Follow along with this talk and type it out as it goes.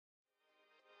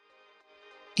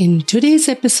In today's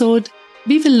episode,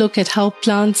 we will look at how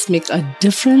plants make a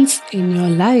difference in your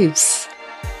lives.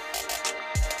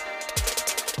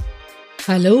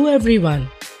 Hello everyone.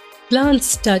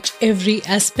 Plants touch every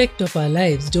aspect of our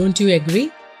lives, don't you agree?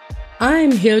 I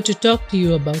am here to talk to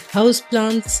you about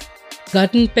houseplants,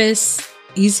 garden pests,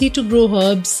 easy to grow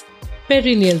herbs,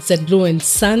 perennials that grow in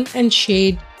sun and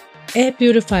shade, air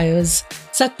purifiers,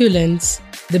 succulents,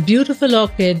 the beautiful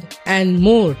orchid, and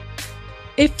more.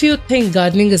 If you think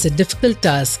gardening is a difficult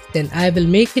task, then I will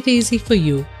make it easy for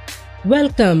you.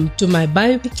 Welcome to my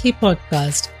bi-weekly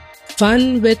podcast,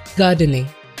 Fun with Gardening.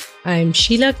 I am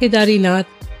Sheila Kedarinath,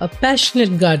 a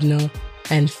passionate gardener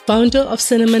and founder of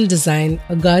Cinnamon Design,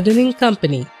 a gardening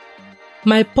company.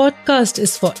 My podcast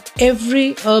is for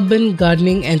every urban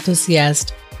gardening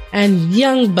enthusiast and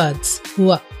young buds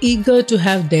who are eager to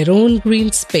have their own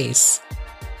green space.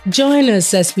 Join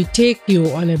us as we take you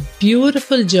on a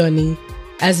beautiful journey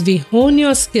as we hone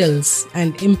your skills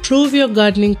and improve your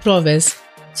gardening prowess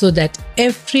so that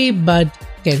every bud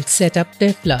can set up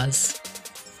their flowers.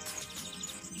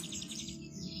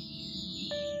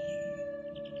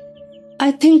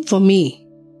 I think for me,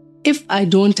 if I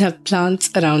don't have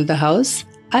plants around the house,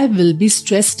 I will be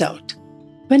stressed out.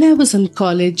 When I was in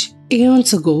college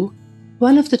aeons ago,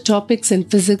 one of the topics in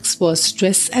physics was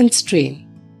stress and strain.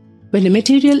 When a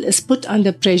material is put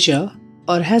under pressure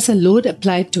or has a load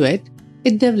applied to it,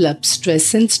 it develops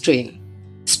stress and strain.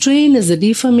 Strain is a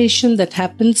deformation that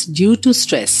happens due to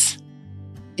stress.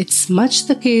 It's much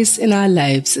the case in our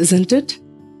lives, isn't it?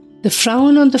 The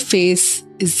frown on the face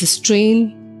is the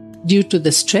strain due to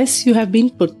the stress you have been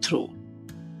put through.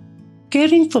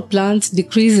 Caring for plants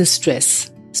decreases stress.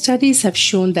 Studies have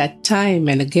shown that time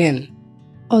and again.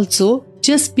 Also,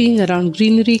 just being around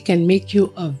greenery can make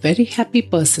you a very happy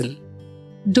person.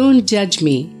 Don't judge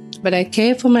me, but I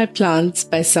care for my plants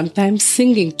by sometimes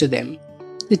singing to them.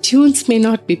 The tunes may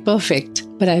not be perfect,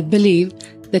 but I believe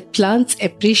that plants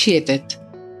appreciate it.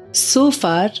 So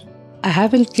far, I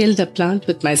haven't killed a plant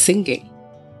with my singing.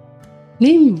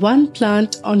 Name one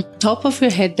plant on top of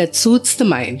your head that soothes the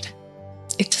mind.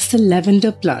 It is the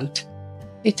lavender plant.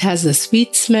 It has a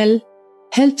sweet smell,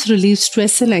 helps relieve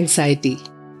stress and anxiety.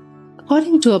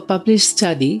 According to a published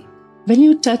study, when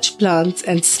you touch plants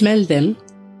and smell them,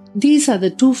 these are the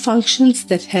two functions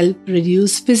that help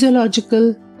reduce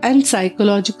physiological and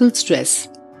psychological stress.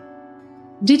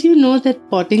 Did you know that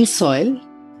potting soil,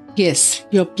 yes,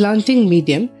 your planting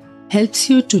medium, helps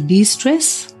you to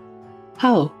de-stress?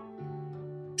 How?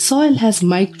 Soil has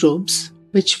microbes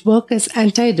which work as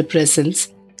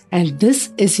antidepressants, and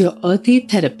this is your earthy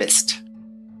therapist.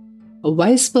 A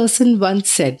wise person once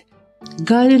said,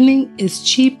 "Gardening is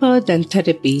cheaper than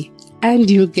therapy and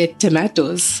you get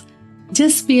tomatoes."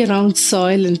 Just be around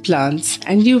soil and plants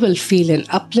and you will feel an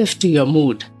uplift to your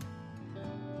mood.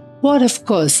 What of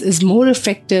course is more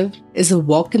effective is a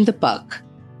walk in the park.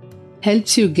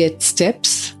 Helps you get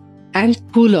steps and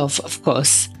cool off, of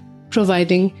course,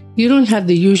 providing you don't have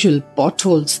the usual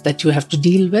potholes that you have to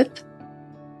deal with.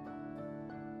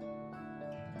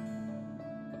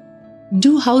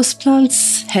 Do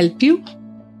houseplants help you?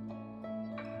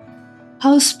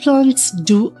 Houseplants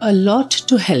do a lot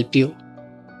to help you.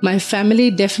 My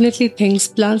family definitely thinks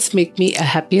plants make me a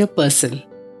happier person.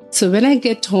 So when I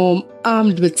get home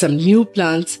armed with some new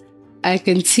plants, I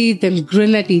can see them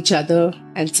grin at each other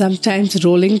and sometimes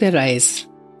rolling their eyes.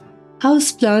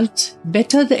 Houseplants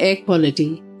better the air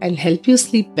quality and help you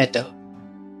sleep better.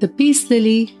 The peace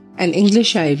lily and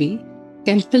English ivy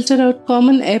can filter out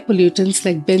common air pollutants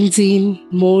like benzene,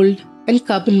 mold, and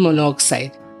carbon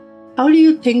monoxide. How do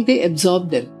you think they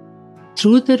absorb them?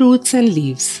 Through the roots and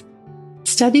leaves.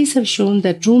 Studies have shown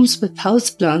that rooms with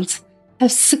houseplants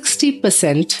have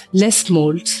 60% less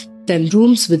molds than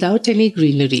rooms without any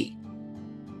greenery.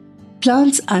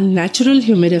 Plants are natural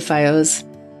humidifiers,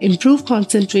 improve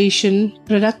concentration,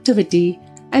 productivity,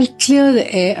 and clear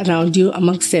the air around you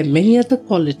amongst their many other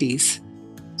qualities.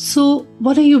 So,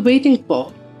 what are you waiting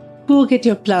for? Go get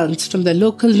your plants from the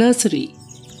local nursery.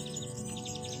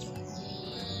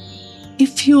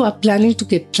 If you are planning to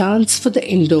get plants for the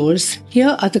indoors,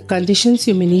 here are the conditions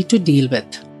you may need to deal with.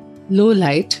 Low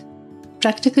light,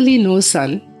 practically no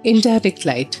sun, indirect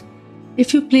light.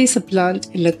 If you place a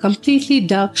plant in a completely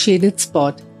dark shaded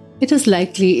spot, it is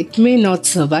likely it may not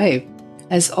survive,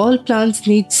 as all plants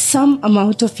need some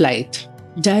amount of light,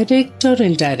 direct or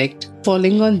indirect,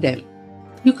 falling on them.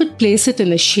 You could place it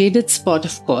in a shaded spot,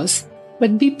 of course,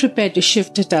 but be prepared to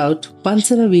shift it out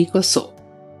once in a week or so.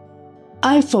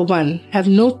 I, for one, have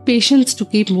no patience to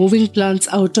keep moving plants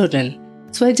out or in,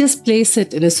 so I just place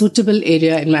it in a suitable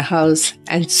area in my house,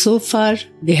 and so far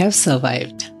they have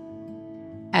survived.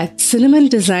 At Cinnamon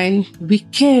Design, we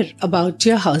care about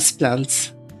your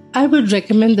houseplants. I would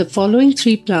recommend the following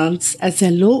 3 plants as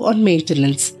they're low on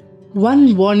maintenance.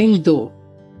 One warning though,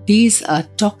 these are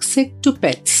toxic to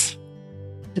pets.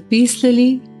 The peace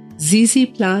lily, ZZ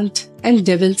plant and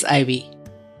devil's ivy.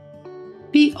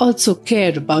 We also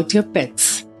care about your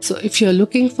pets. So if you're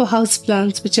looking for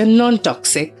houseplants which are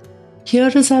non-toxic,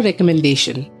 here is our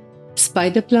recommendation.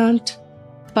 Spider plant,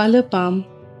 parlor palm,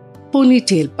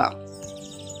 ponytail palm.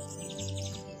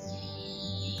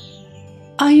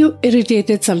 Are you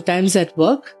irritated sometimes at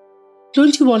work?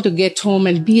 Don't you want to get home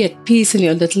and be at peace in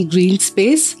your little green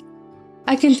space?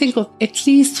 I can think of at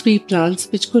least 3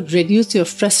 plants which could reduce your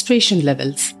frustration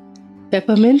levels.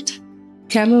 Peppermint,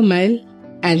 chamomile,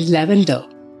 and lavender.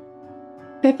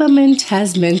 Peppermint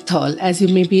has menthol, as you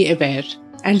may be aware,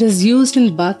 and is used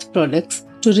in bath products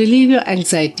to relieve your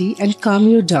anxiety and calm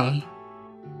you down.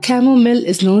 Chamomile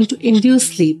is known to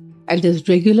induce sleep and is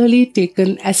regularly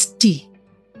taken as tea.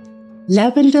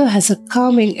 Lavender has a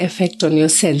calming effect on your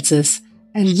senses,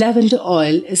 and lavender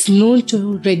oil is known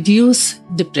to reduce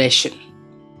depression.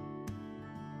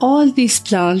 All these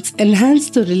plants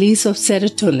enhance the release of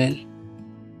serotonin.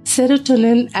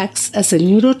 Serotonin acts as a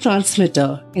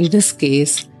neurotransmitter in this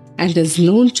case and is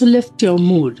known to lift your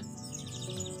mood.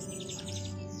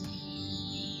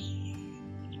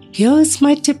 Here's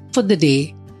my tip for the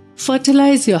day.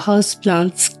 Fertilize your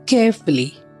houseplants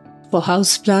carefully. For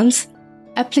houseplants,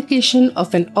 application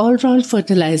of an all-round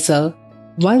fertilizer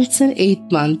once in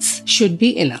 8 months should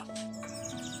be enough.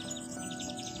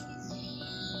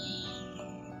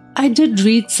 I did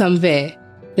read somewhere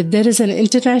that there is an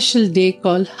international day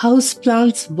called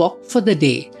Houseplants Walk for the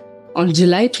Day on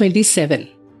July 27.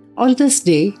 On this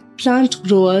day, plant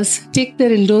growers take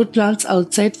their indoor plants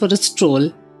outside for a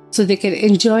stroll so they can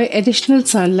enjoy additional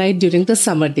sunlight during the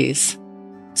summer days.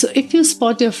 So if you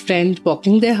spot your friend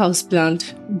walking their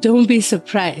houseplant, don't be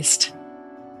surprised.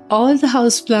 All the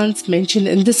houseplants mentioned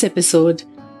in this episode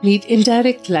need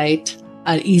indirect light,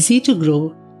 are easy to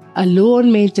grow, are low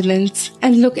on maintenance,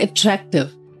 and look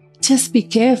attractive. Just be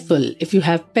careful if you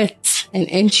have pets and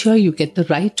ensure you get the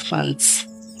right ones.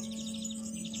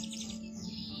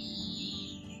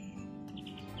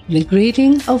 In a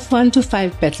grading of 1 to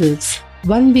 5 petals,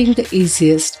 1 being the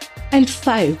easiest and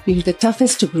 5 being the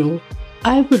toughest to grow,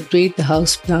 I would rate the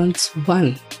houseplants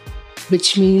 1,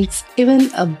 which means even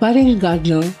a budding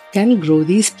gardener can grow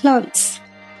these plants.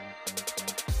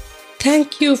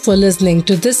 Thank you for listening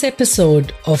to this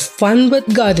episode of Fun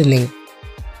with Gardening.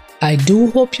 I do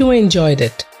hope you enjoyed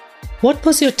it. What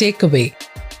was your takeaway?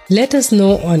 Let us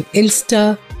know on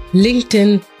Insta,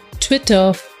 LinkedIn,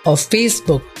 Twitter, or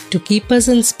Facebook to keep us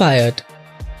inspired.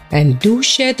 And do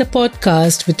share the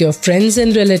podcast with your friends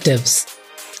and relatives.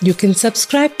 You can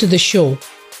subscribe to the show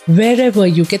wherever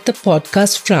you get the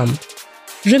podcast from.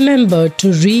 Remember to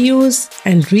reuse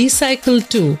and recycle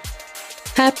too.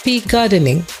 Happy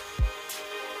gardening!